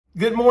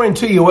Good morning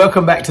to you.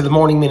 Welcome back to the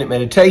Morning Minute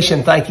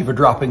Meditation. Thank you for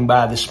dropping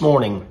by this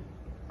morning.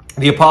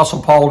 The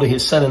Apostle Paul to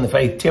his son in the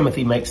faith,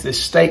 Timothy, makes this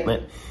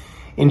statement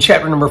in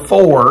chapter number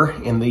 4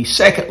 in the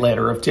second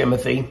letter of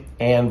Timothy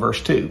and verse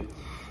 2.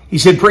 He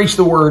said, "Preach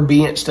the word,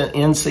 be instant,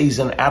 in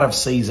season, out of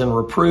season,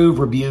 reprove,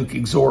 rebuke,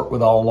 exhort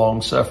with all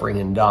long suffering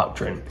and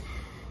doctrine."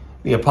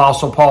 The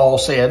Apostle Paul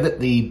said that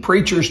the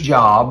preacher's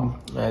job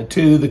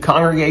to the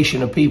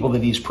congregation of people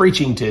that he's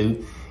preaching to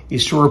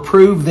is to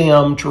reprove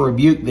them, to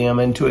rebuke them,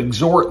 and to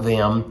exhort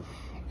them,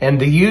 and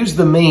to use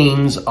the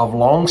means of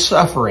long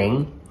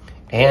suffering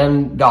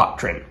and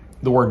doctrine.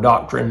 The word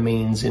doctrine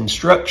means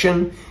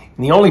instruction,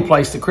 and the only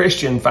place the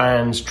Christian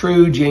finds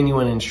true,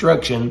 genuine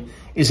instruction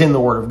is in the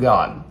Word of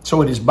God.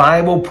 So it is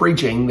Bible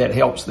preaching that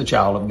helps the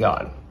child of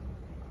God.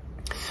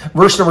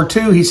 Verse number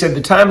 2, he said,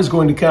 "The time is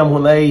going to come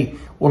when they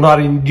will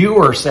not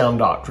endure sound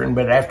doctrine,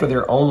 but after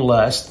their own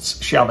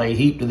lusts shall they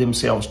heap to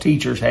themselves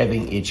teachers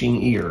having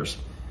itching ears."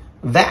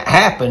 That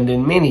happened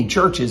in many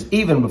churches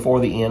even before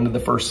the end of the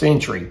first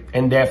century,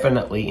 and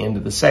definitely into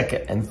the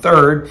second and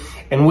third.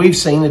 And we've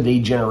seen a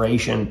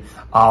degeneration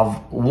of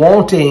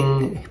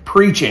wanting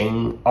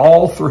preaching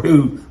all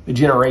through the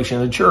generation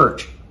of the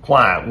church.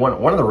 Why?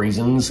 One of the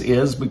reasons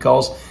is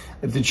because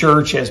the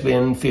church has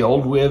been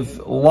filled with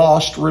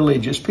lost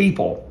religious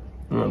people.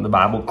 The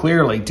Bible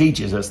clearly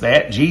teaches us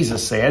that.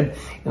 Jesus said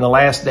in the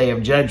last day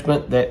of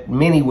judgment that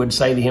many would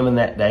say to him in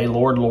that day,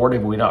 "Lord, Lord,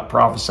 have we not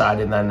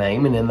prophesied in thy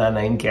name, and in thy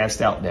name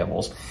cast out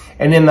devils,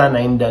 and in thy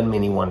name done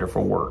many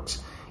wonderful works?"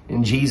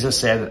 And Jesus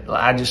said,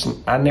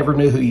 I never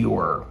knew who you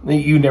were.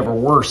 You never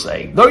were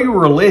saved. Though you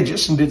were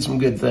religious and did some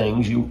good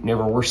things, you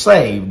never were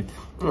saved.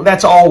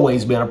 That's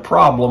always been a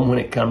problem when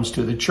it comes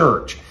to the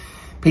church.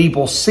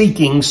 People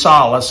seeking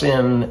solace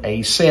in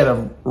a set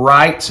of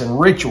rites and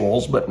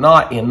rituals, but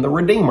not in the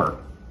Redeemer.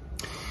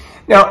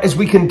 Now, as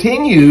we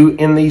continue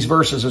in these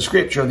verses of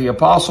Scripture, the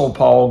Apostle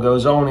Paul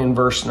goes on in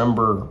verse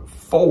number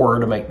 4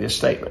 to make this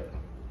statement.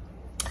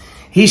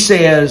 He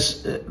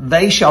says,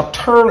 "They shall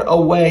turn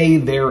away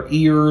their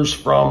ears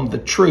from the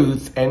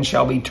truth and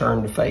shall be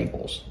turned to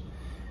fables."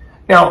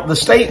 Now, the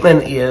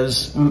statement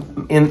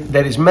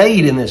that is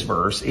made in this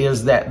verse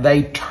is that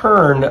they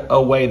turn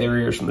away their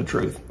ears from the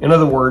truth. In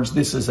other words,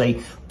 this is a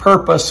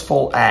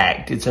purposeful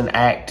act. It's an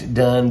act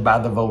done by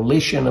the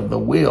volition of the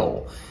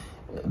will.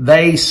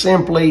 They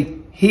simply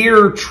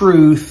hear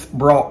truth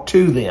brought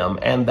to them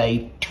and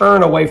they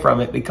turn away from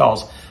it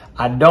because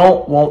I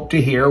don't want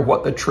to hear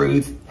what the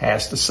truth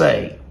has to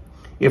say.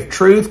 If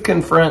truth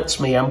confronts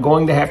me, I'm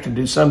going to have to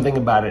do something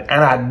about it,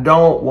 and I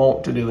don't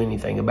want to do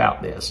anything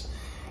about this.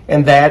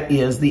 And that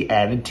is the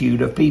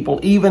attitude of people,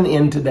 even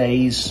in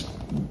today's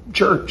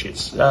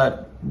churches,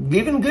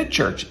 even good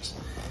churches.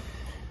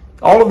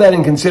 All of that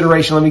in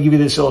consideration, let me give you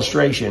this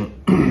illustration.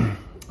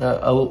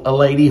 A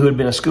lady who had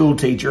been a school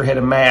teacher had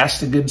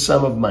amassed a good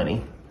sum of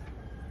money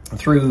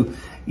through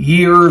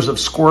years of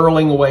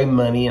squirreling away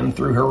money and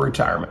through her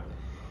retirement.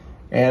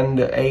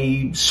 And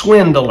a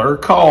swindler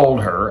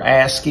called her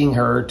asking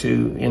her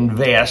to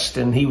invest,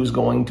 and he was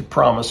going to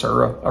promise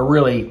her a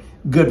really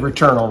good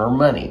return on her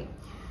money.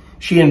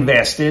 She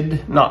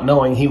invested, not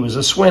knowing he was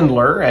a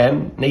swindler,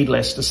 and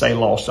needless to say,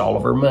 lost all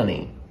of her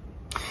money.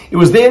 It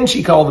was then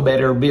she called the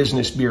Better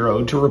Business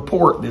Bureau to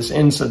report this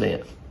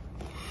incident.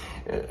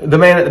 The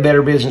man at the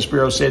Better Business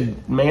Bureau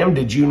said, "Ma'am,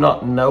 did you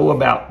not know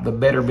about the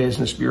Better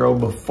Business Bureau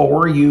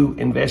before you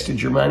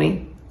invested your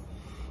money?"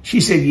 She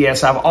said,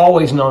 "Yes, I've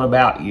always known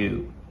about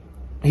you."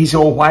 He said,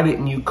 "Well, why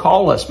didn't you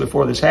call us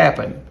before this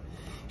happened?"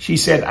 She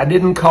said, "I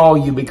didn't call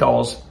you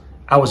because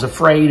I was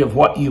afraid of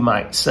what you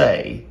might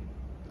say.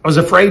 I was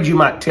afraid you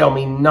might tell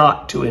me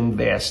not to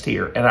invest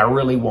here, and I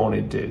really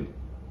wanted to."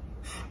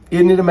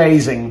 Isn't it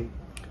amazing?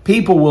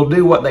 People will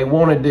do what they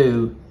want to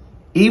do,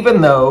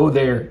 even though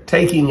they're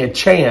taking a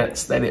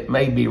chance that it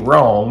may be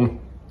wrong.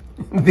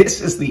 This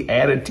is the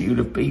attitude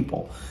of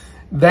people.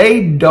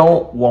 They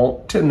don't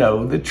want to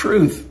know the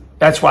truth.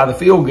 That's why the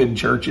feel-good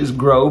churches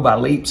grow by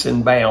leaps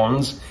and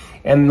bounds,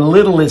 and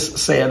little is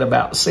said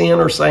about sin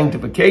or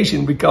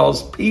sanctification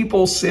because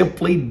people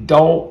simply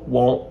don't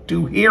want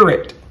to hear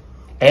it.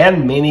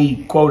 And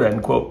many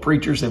quote-unquote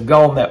preachers have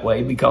gone that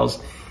way because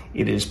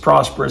it is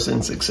prosperous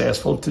and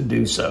successful to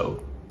do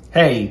so.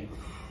 Hey,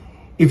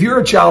 if you're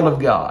a child of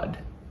God,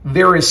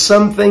 there is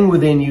something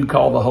within you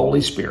called the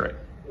Holy Spirit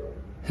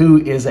who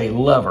is a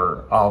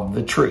lover of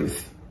the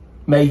truth.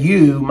 May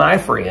you, my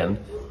friend,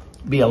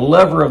 be a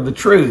lover of the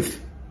truth.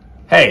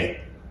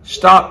 Hey,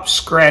 stop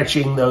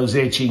scratching those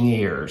itching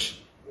ears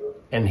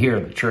and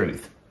hear the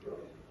truth.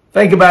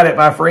 Think about it,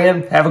 my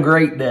friend. Have a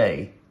great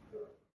day.